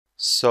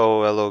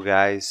So hello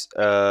guys.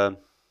 In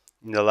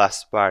the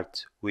last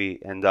part we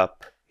end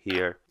up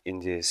here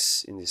in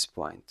this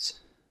point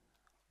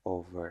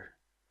over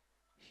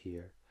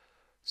here.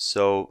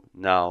 So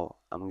now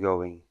I'm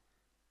going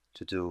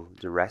to do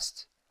the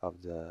rest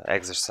of the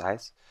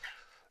exercise.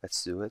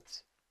 Let's do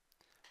it.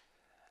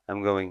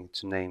 I'm going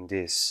to name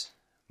this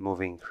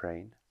moving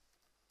crane,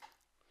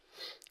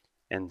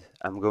 and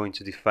I'm going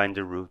to define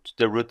the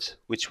route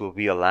which will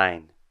be a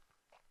line.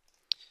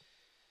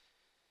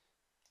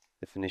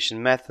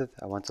 Definition method,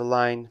 I want a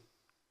line.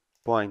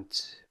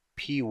 Point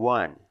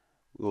P1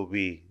 will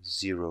be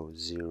 0,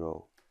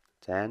 0,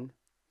 10.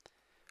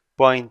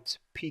 Point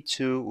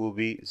P2 will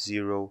be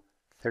 0,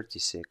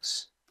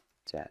 36,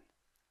 10.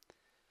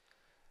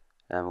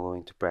 I'm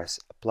going to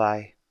press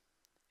apply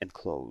and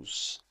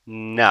close.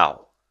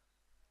 Now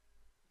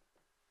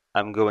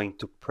I'm going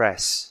to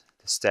press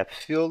the step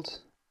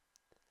field.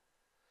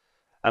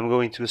 I'm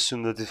going to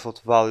assume the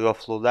default value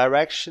of load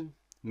direction,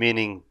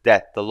 meaning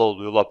that the load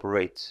will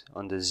operate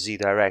on the Z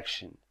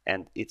direction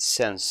and its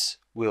sense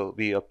will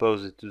be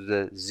opposed to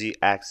the Z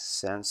axis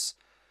sense.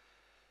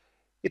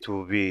 It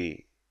will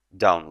be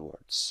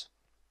downwards.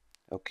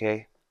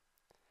 Okay,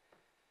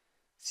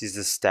 this is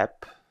the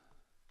step,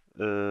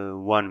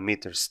 1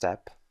 meter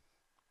step.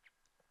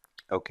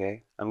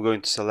 Okay, I'm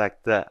going to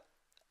select the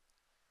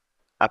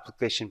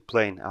application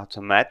plane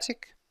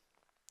automatic,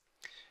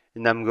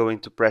 and I'm going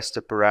to press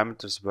the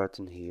parameters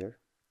button here,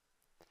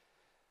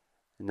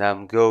 and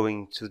I'm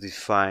going to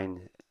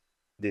define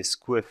these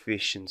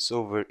coefficients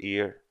over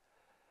here,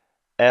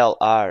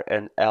 LR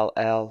and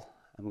LL.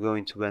 I'm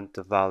going to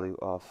enter the value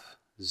of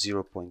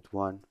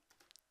 0.1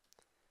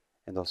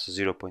 and also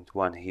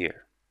 0.1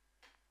 here.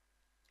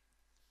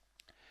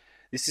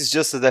 This is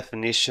just a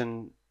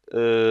definition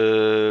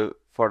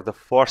for the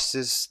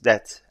forces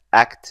that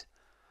act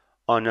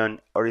on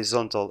an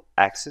horizontal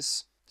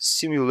axis,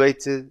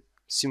 simulating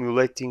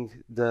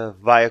the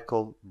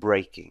vehicle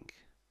braking.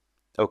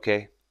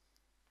 Okay,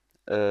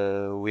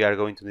 we are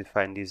going to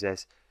define this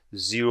as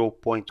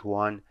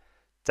 0.1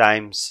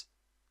 times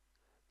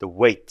the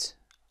weight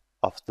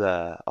of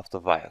the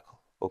vehicle.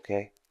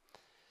 Okay.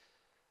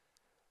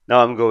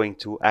 Now I'm going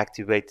to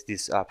activate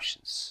these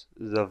options.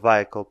 The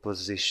vehicle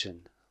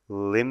position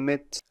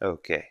limit.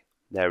 Okay,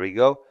 there we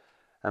go.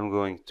 I'm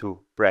going to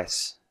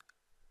press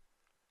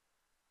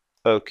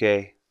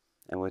OK.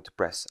 I'm going to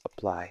press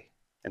apply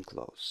and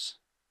close.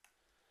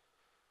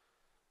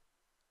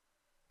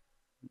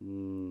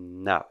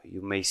 Now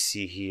you may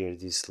see here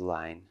this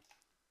line.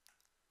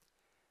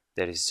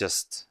 That is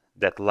just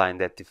that line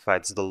that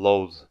defines the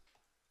load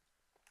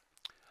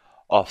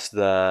of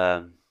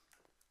the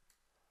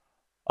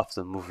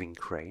moving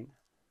crane.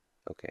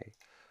 Okay,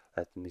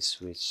 let me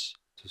switch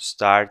to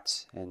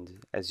start,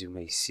 and as you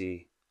may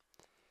see,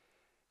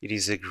 it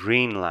is a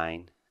green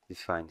line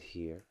defined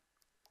here.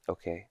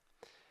 Okay,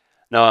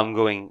 now I'm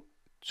going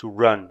to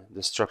run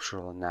the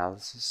structural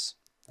analysis.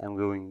 I'm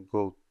going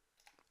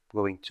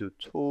to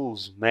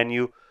tools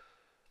menu,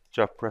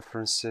 job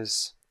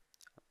preferences.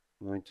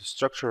 I'm going to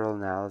structural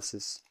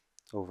analysis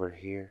over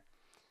here.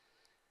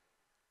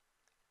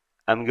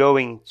 I'm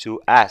going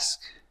to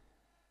ask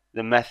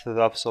the method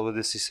of solving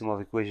the system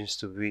of equations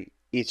to be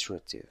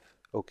iterative.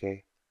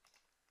 Okay,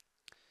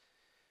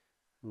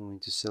 I'm going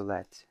to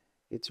select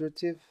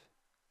iterative.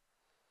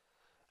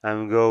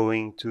 I'm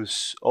going to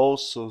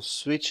also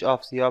switch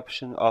off the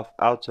option of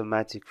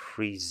automatic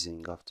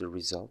freezing of the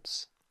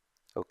results.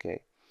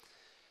 Okay,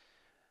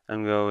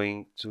 I'm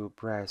going to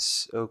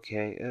press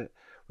OK.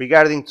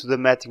 Regarding to the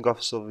method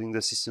of solving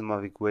the system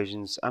of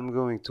equations, I'm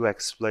going to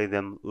explain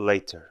them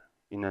later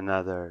in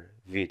another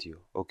video.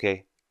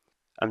 Okay,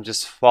 I'm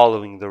just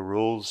following the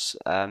rules.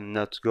 I'm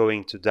not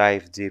going to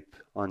dive deep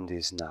on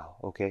this now.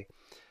 Okay.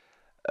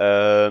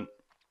 The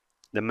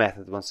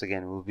method once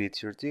again will be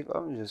iterative.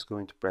 I'm just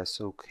going to press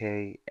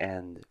OK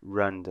and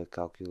run the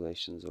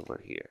calculations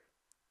over here.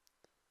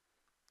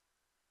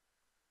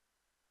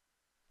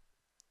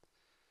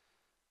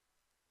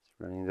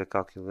 Running the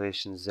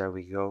calculations, there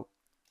we go.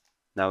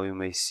 Now you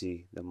may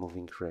see the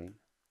moving crane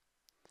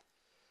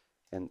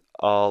and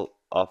all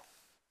of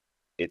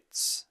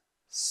its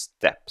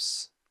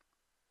steps.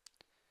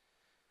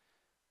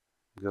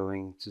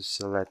 Going to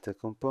select a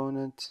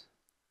component.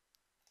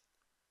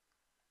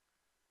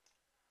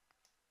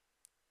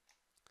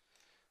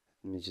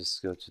 Let me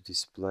just go to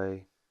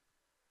display,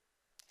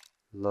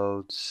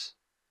 loads,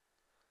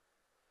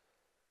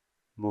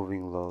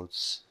 moving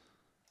loads,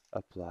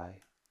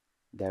 apply.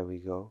 There we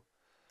go.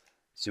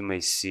 As you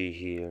may see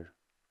here,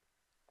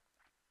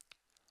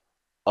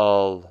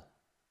 all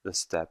the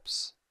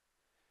steps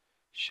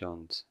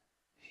shown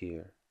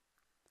here.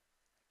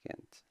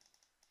 Again,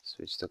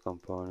 switch the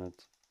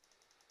component,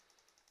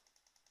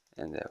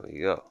 and there we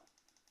go.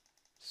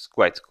 It's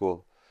quite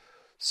cool.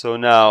 So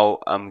now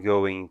I'm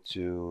going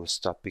to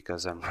stop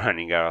because I'm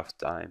running out of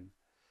time.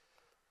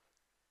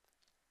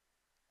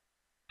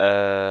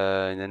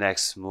 In the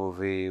next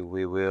movie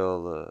we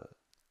will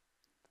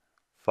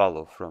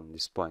follow from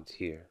this point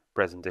here,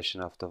 presentation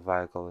of the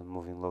vehicle and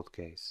moving load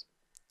case.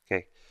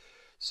 Okay,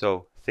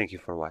 So thank you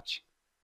for watching.